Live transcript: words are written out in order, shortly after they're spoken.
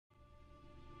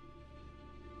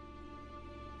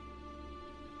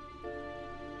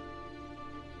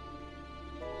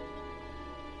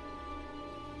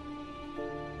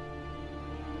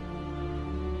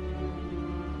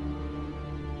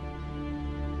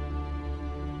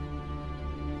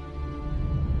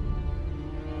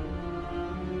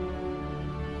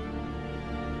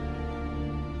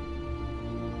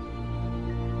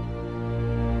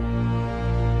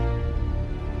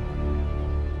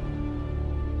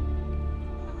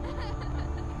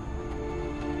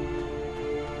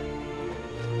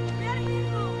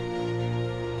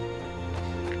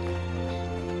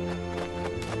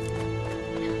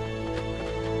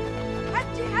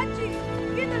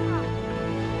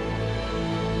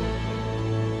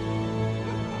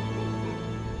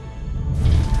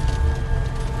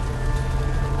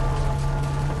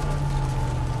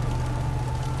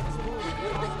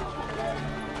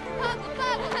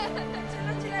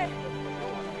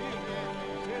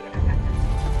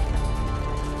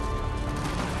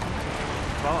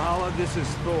Valhalla, this is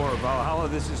Thor. Valhalla,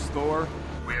 this is Thor.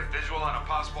 We have visual on a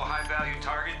possible high-value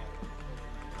target.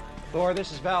 Thor,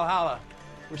 this is Valhalla.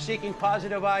 We're seeking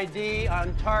positive ID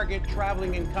on target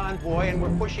traveling in convoy, and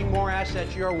we're pushing more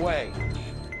assets your way.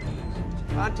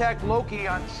 Contact Loki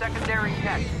on secondary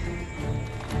net.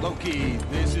 Loki,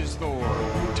 this is Thor.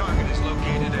 Target is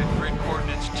located at grid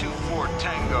coordinates 24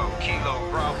 Tango, Kilo,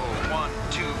 Bravo,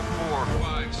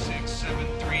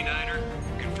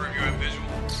 1245673. Confirm you have visual.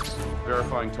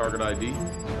 Verifying target ID.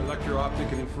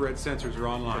 Electro-optic and infrared sensors are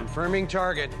online. Confirming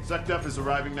target. SecDef is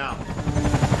arriving now.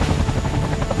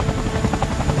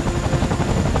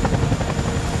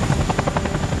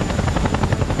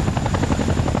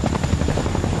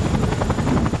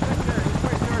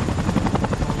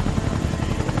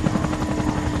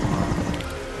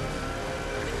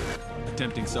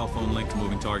 Attempting cell phone link to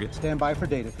moving target. Stand by for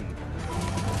data feed.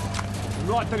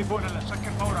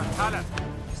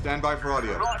 Stand by for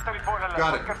audio.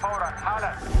 Got it.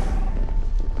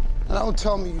 Now don't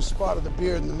tell me you spotted the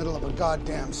beard in the middle of a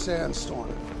goddamn sandstorm.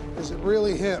 Is it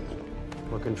really him?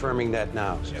 We're confirming that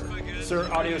now, sir. Sir,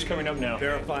 audio's coming up now.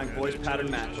 Verifying voice pattern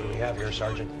match. What do we have here,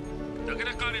 Sergeant?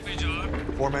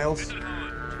 4 males.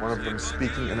 One of them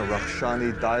speaking in a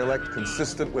Rakhshani dialect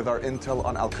consistent with our intel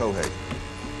on Al-Kohe.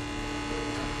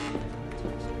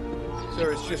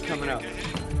 Sir, it's just coming up.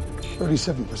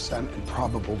 37% and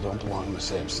probable don't belong in the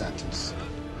same sentence.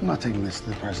 I'm not taking this to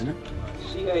the president.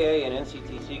 CIA and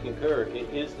NCTC concur it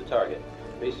is the target,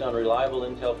 based on reliable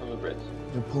intel from the Brits.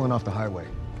 They're pulling off the highway.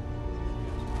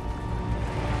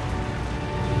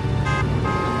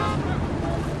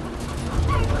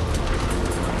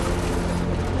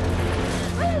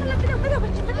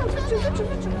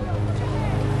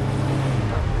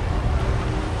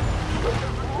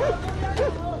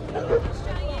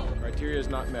 Criteria is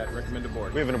not met. Recommend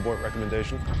abort. We have an abort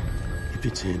recommendation. If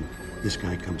it's him, this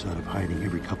guy comes out of hiding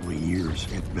every couple of years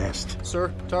at best.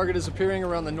 Sir, target is appearing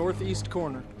around the northeast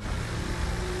corner.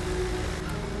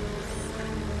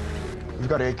 We've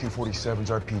got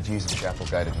AK-47s, RPGs, and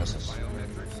chapel-guided missiles.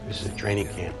 This is a training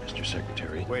camp, Mr.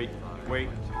 Secretary. Wait. Print,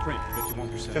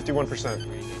 51%.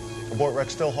 51%. Abort rec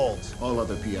still holds. All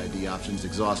other PID options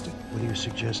exhausted. What do you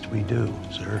suggest we do,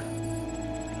 sir?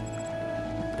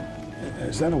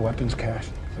 Is that a weapons cache?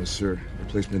 Sir.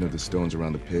 Replacement of the stones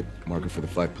around the pit, marker for the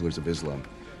 5 pillars of Islam.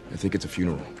 I think it's a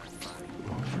funeral.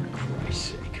 Oh, for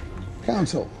Christ's sake.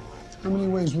 Counsel, how many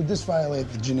ways would this violate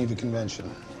the Geneva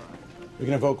Convention? We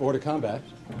can invoke order combat.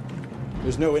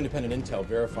 There's no independent intel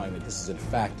verifying that this is in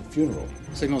fact a funeral.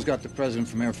 Signal's got the president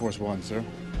from Air Force One, sir.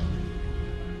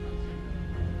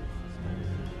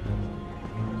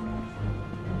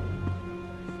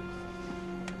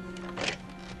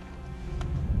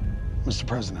 Mr.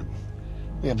 President,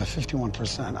 we have a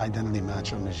 51% identity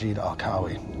match on Majid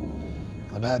Al-Kawi.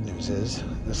 The bad news is,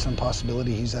 there's some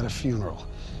possibility he's at a funeral.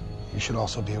 You should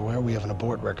also be aware we have an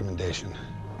abort recommendation.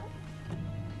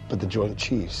 But the Joint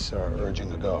Chiefs are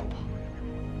urging a go.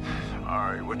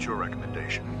 All right, what's your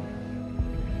recommendation?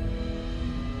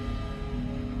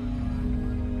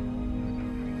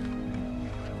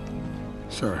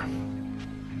 Sir,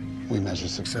 we measure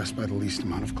success by the least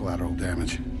amount of collateral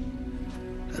damage.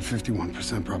 At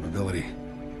 51% probability,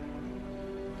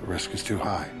 the risk is too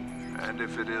high. And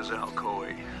if it is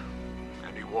Al-Kohe,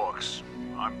 and he walks,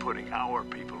 I'm putting our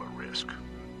people at risk.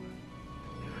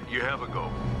 You have a go.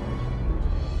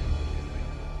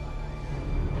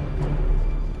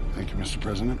 Thank you, Mr.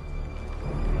 President.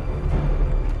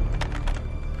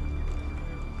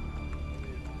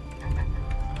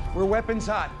 We're weapons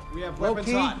hot. We have weapons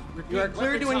Loki, hot. you are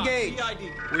cleared to engage.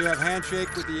 We have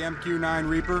handshake with the MQ-9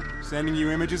 Reaper. Sending you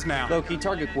images now. Loki,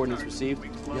 target coordinates received.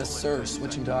 Yes, sir.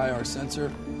 Switching to IR sensor.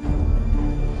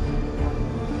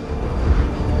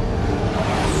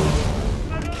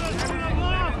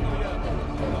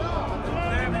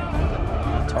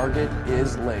 Target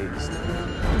is lased.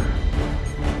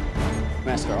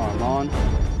 Master arm on.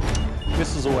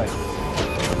 Missiles away.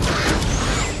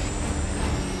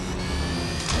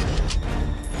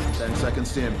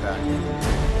 Seconds to impact.